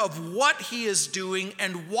reminds him of what he is doing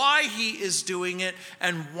and why he is doing it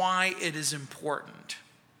and why it is important.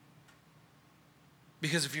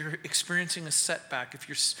 Because if you're experiencing a setback, if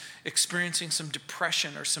you're experiencing some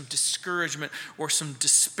depression or some discouragement or some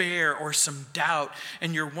despair or some doubt,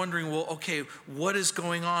 and you're wondering, well, okay, what is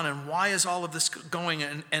going on and why is all of this going?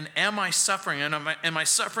 And am I suffering? And am I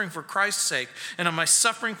suffering for Christ's sake? And am I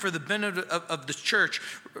suffering for the benefit of the church?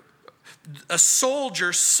 A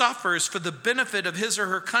soldier suffers for the benefit of his or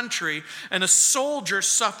her country, and a soldier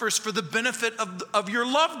suffers for the benefit of your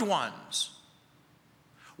loved ones.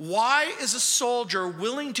 Why is a soldier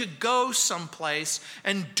willing to go someplace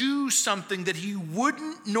and do something that he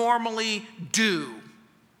wouldn't normally do?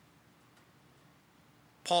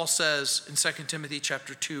 Paul says in 2 Timothy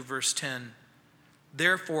chapter 2, verse 10,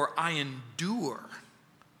 therefore I endure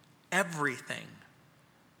everything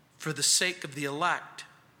for the sake of the elect,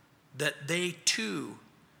 that they too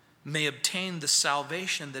may obtain the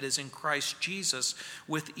salvation that is in Christ Jesus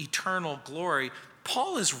with eternal glory.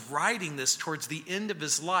 Paul is writing this towards the end of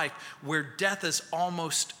his life, where death is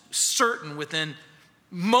almost certain within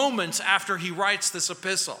moments after he writes this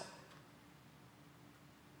epistle.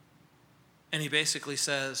 And he basically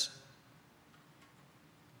says,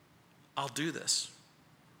 I'll do this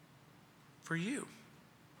for you,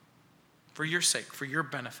 for your sake, for your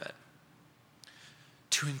benefit,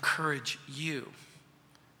 to encourage you,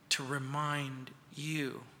 to remind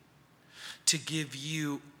you, to give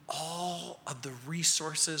you all of the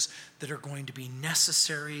resources that are going to be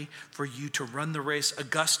necessary for you to run the race.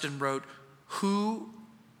 Augustine wrote, "Who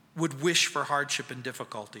would wish for hardship and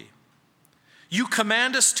difficulty? You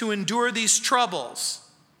command us to endure these troubles,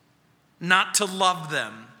 not to love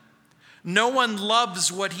them. No one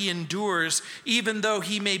loves what he endures, even though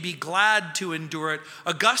he may be glad to endure it."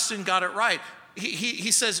 Augustine got it right.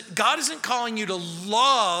 He says, God isn't calling you to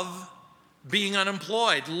love being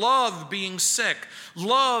unemployed, love being sick,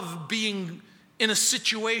 love being in a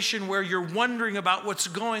situation where you're wondering about what's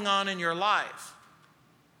going on in your life,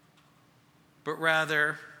 but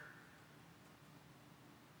rather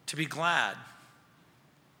to be glad,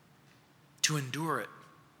 to endure it.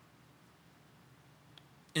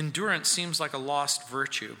 Endurance seems like a lost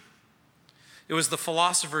virtue. It was the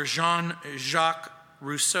philosopher Jean-Jacques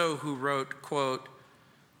Rousseau who wrote, quote,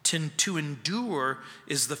 "To endure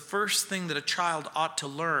is the first thing that a child ought to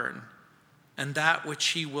learn, and that which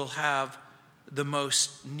he will have the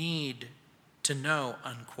most need to know,"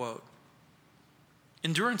 unquote.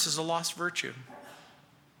 Endurance is a lost virtue.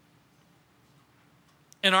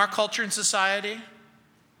 In our culture and society,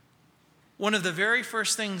 one of the very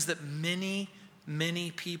first things that many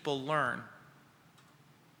people learn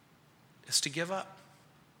is to give up.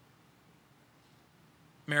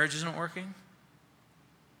 Marriage isn't working?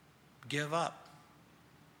 Give up.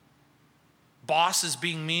 Boss is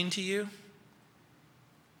being mean to you?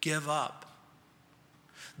 Give up.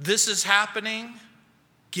 This is happening?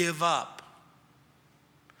 Give up.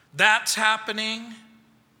 That's happening?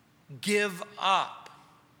 Give up.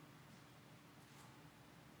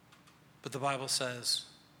 But the Bible says,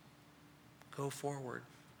 go forward.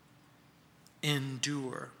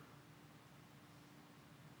 Endure.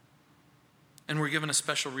 And we're given a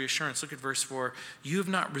special reassurance. Look at verse 4. You have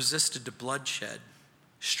not resisted to bloodshed,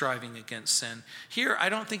 striving against sin. Here, I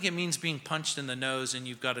don't think it means being punched in the nose and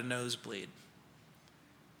you've got a nosebleed.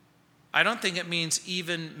 I don't think it means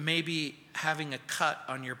even maybe having a cut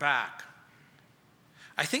on your back.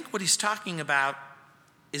 I think what he's talking about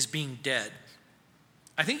is being dead.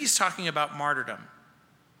 I think he's talking about martyrdom.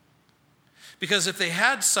 Because if they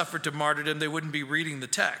had suffered to martyrdom, they wouldn't be reading the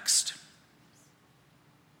text.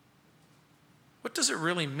 What does it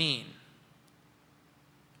really mean?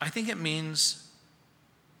 I think it means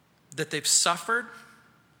that they've suffered,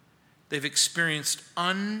 they've experienced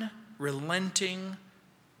unrelenting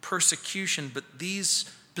persecution, but these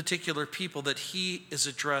particular people that he is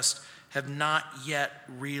addressed have not yet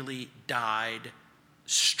really died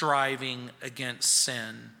striving against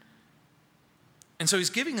sin. And so he's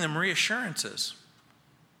giving them reassurances.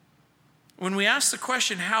 When we ask the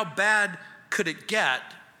question, how bad could it get?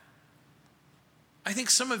 I think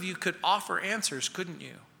some of you could offer answers, couldn't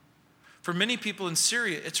you? For many people in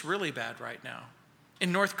Syria, it's really bad right now.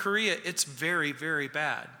 In North Korea, it's very, very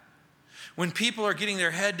bad. When people are getting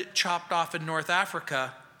their head chopped off in North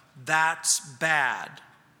Africa, that's bad.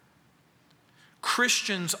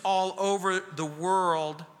 Christians all over the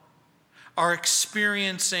world are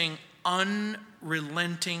experiencing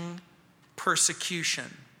unrelenting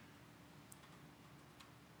persecution.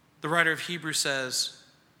 The writer of Hebrews says,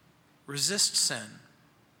 resist sin.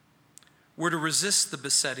 We're to resist the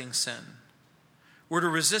besetting sin. We're to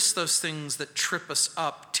resist those things that trip us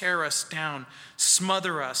up, tear us down,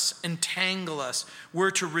 smother us, entangle us.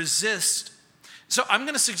 We're to resist. So I'm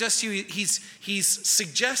going to suggest to you, he's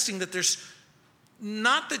suggesting that there's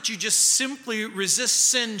not that you just simply resist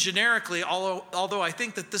sin generically, although I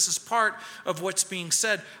think that this is part of what's being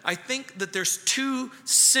said. I think that there's two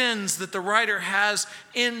sins that the writer has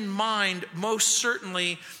in mind, most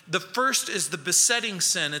certainly. The first is the besetting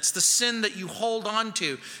sin. It's the sin that you hold on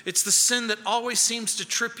to. It's the sin that always seems to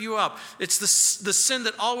trip you up. It's the sin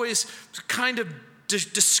that always kind of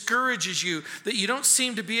discourages you, that you don't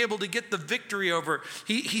seem to be able to get the victory over.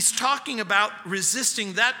 He's talking about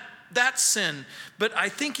resisting that sin, but I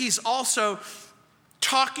think he's also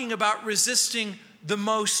talking about resisting the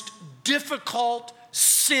most difficult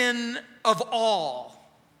sin of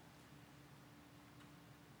all.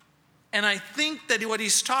 And I think that what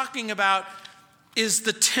he's talking about is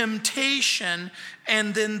the temptation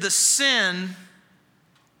and then the sin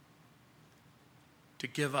to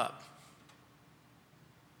give up,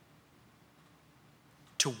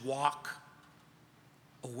 to walk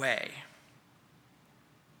away,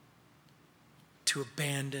 to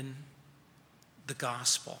abandon the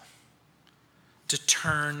gospel, to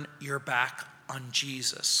turn your back on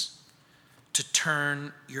Jesus, to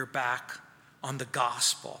turn your back on the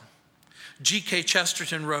gospel. G.K.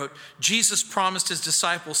 Chesterton wrote, Jesus promised his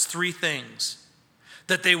disciples three things.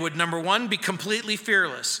 That they would, number one, be completely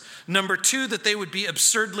fearless. Number two, that they would be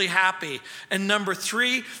absurdly happy. And number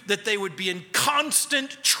three, that they would be in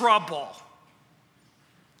constant trouble.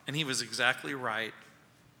 And he was exactly right.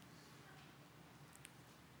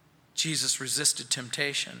 Jesus resisted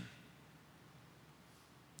temptation.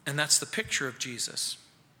 And that's the picture of Jesus.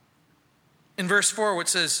 In verse 4, it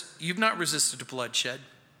says, you've not resisted bloodshed.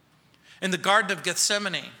 In the Garden of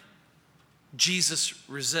Gethsemane, Jesus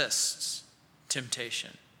resists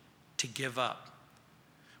temptation to give up.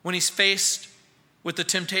 When he's faced with the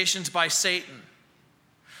temptations by Satan,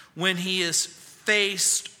 when he is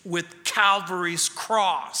faced with Calvary's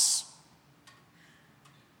cross,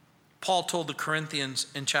 Paul told the Corinthians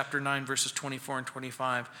in chapter 9, verses 24 and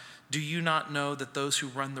 25, do you not know that those who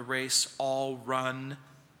run the race all run,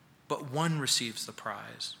 but one receives the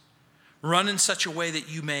prize? Run in such a way that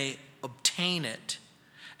you may obtain it.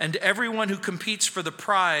 And everyone who competes for the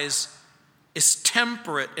prize is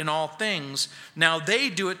temperate in all things. Now they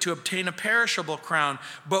do it to obtain a perishable crown,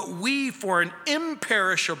 but we for an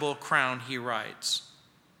imperishable crown, he writes.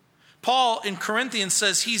 Paul in Corinthians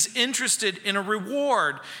says he's interested in a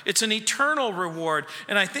reward. It's an eternal reward.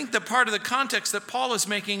 And I think that part of the context that Paul is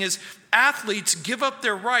making is athletes give up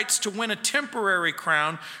their rights to win a temporary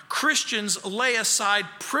crown. Christians lay aside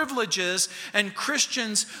privileges and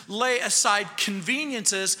Christians lay aside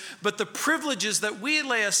conveniences. But the privileges that we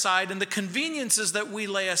lay aside and the conveniences that we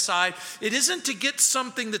lay aside, it isn't to get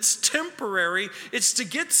something that's temporary. It's to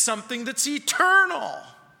get something that's eternal.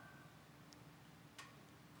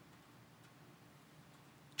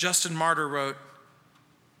 Justin Martyr wrote,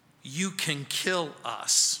 you can kill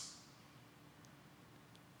us,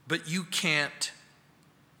 but you can't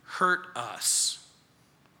hurt us.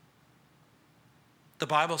 The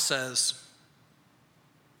Bible says,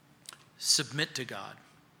 submit to God,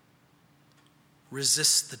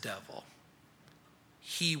 resist the devil,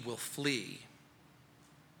 he will flee.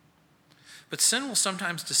 But sin will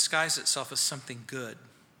sometimes disguise itself as something good.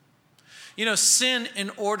 You know, sin, in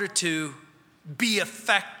order to be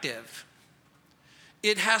effective,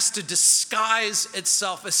 it has to disguise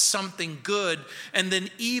itself as something good and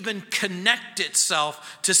then even connect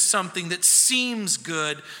itself to something that seems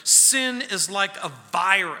good. Sin is like a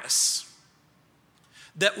virus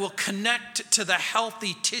that will connect to the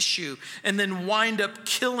healthy tissue and then wind up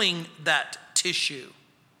killing that tissue.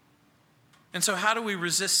 And so how do we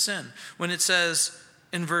resist sin? When it says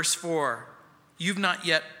in verse 4, you've not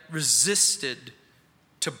yet resisted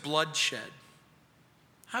to bloodshed.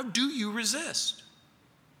 How do you resist?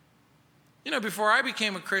 You know, before I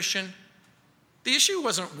became a Christian, the issue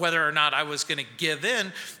wasn't whether or not I was going to give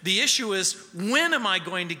in. The issue is, when am I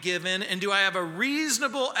going to give in? And do I have a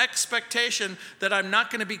reasonable expectation that I'm not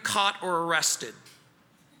going to be caught or arrested?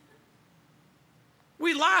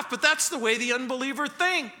 We laugh, but that's the way the unbeliever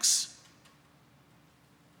thinks.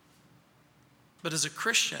 But as a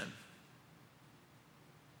Christian,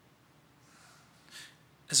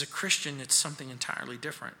 it's something entirely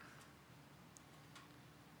different.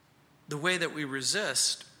 The way that we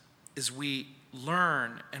resist is we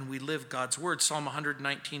learn and we live God's word. Psalm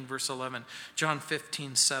 119, verse 11, John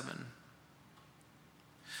 15, 7.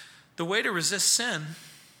 The way to resist sin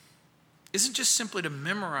isn't just simply to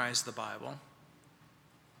memorize the Bible,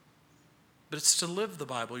 but it's to live the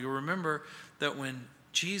Bible. You'll remember that when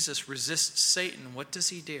Jesus resists Satan, what does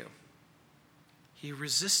he do? He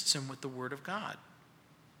resists him with the word of God.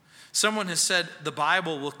 Someone has said the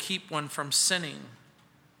Bible will keep one from sinning,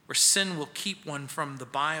 or sin will keep one from the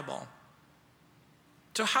Bible.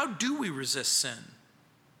 So how do we resist sin?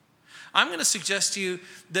 I'm going to suggest to you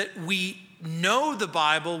that we know the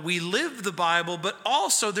Bible, we live the Bible, but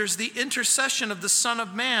also there's the intercession of the Son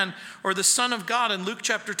of Man or the Son of God in Luke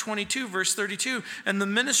chapter 22, verse 32, and the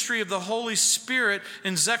ministry of the Holy Spirit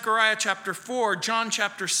in Zechariah chapter 4, John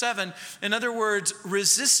chapter 7. In other words,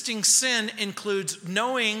 resisting sin includes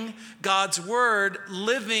knowing God's word,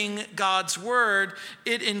 living God's word.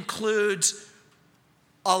 It includes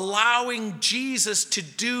allowing Jesus to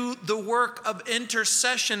do the work of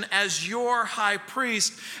intercession as your high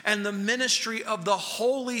priest and the ministry of the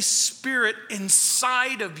Holy Spirit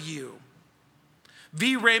inside of you.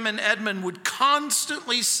 V. Raymond Edmond would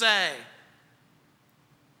constantly say,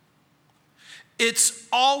 it's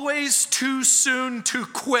always too soon to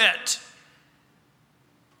quit.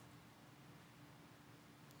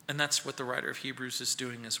 And that's what the writer of Hebrews is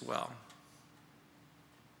doing as well.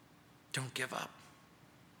 Don't give up.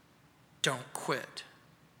 Don't quit.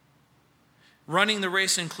 Running the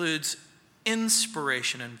race includes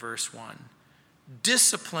inspiration in verse 1,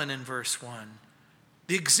 discipline in verse 1,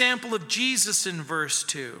 the example of Jesus in verse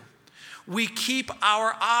 2. We keep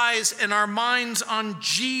our eyes and our minds on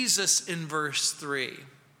Jesus in verse 3.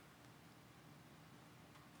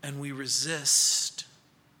 And we resist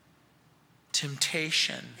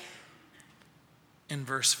temptation in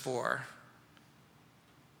verse 4.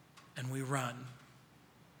 And we run.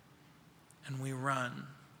 And we run.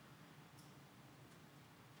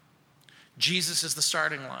 Jesus is the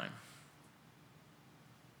starting line.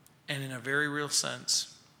 And in a very real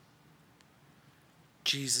sense,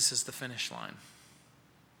 Jesus is the finish line.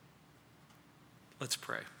 Let's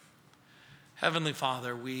pray. Heavenly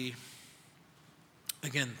Father, we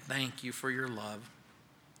again thank you for your love.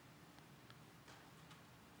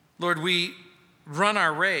 Lord, we run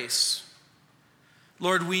our race.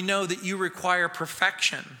 Lord, we know that you require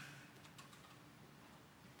perfection.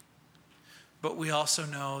 But we also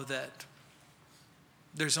know that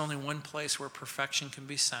there's only one place where perfection can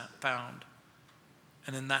be found.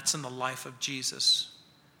 And then that's in the life of Jesus,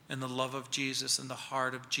 in the love of Jesus, in the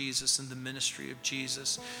heart of Jesus, in the ministry of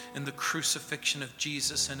Jesus, in the crucifixion of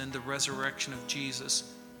Jesus, and in the resurrection of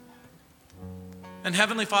Jesus. And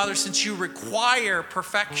Heavenly Father, since you require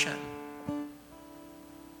perfection,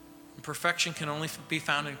 and perfection can only be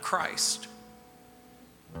found in Christ,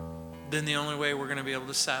 then the only way we're going to be able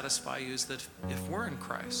to satisfy you is that if we're in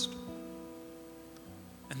Christ.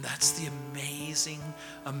 And that's the amazing,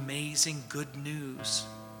 amazing good news.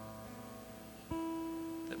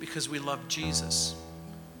 That because we love Jesus,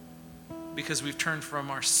 because we've turned from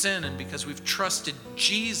our sin, and because we've trusted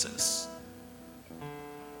Jesus,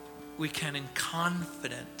 we can in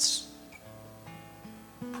confidence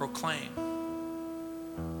proclaim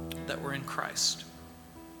that we're in Christ.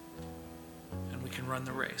 And we can run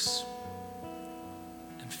the race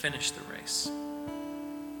and finish the race.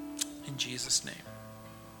 In Jesus' name.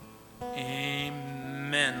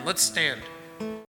 Amen. Let's stand.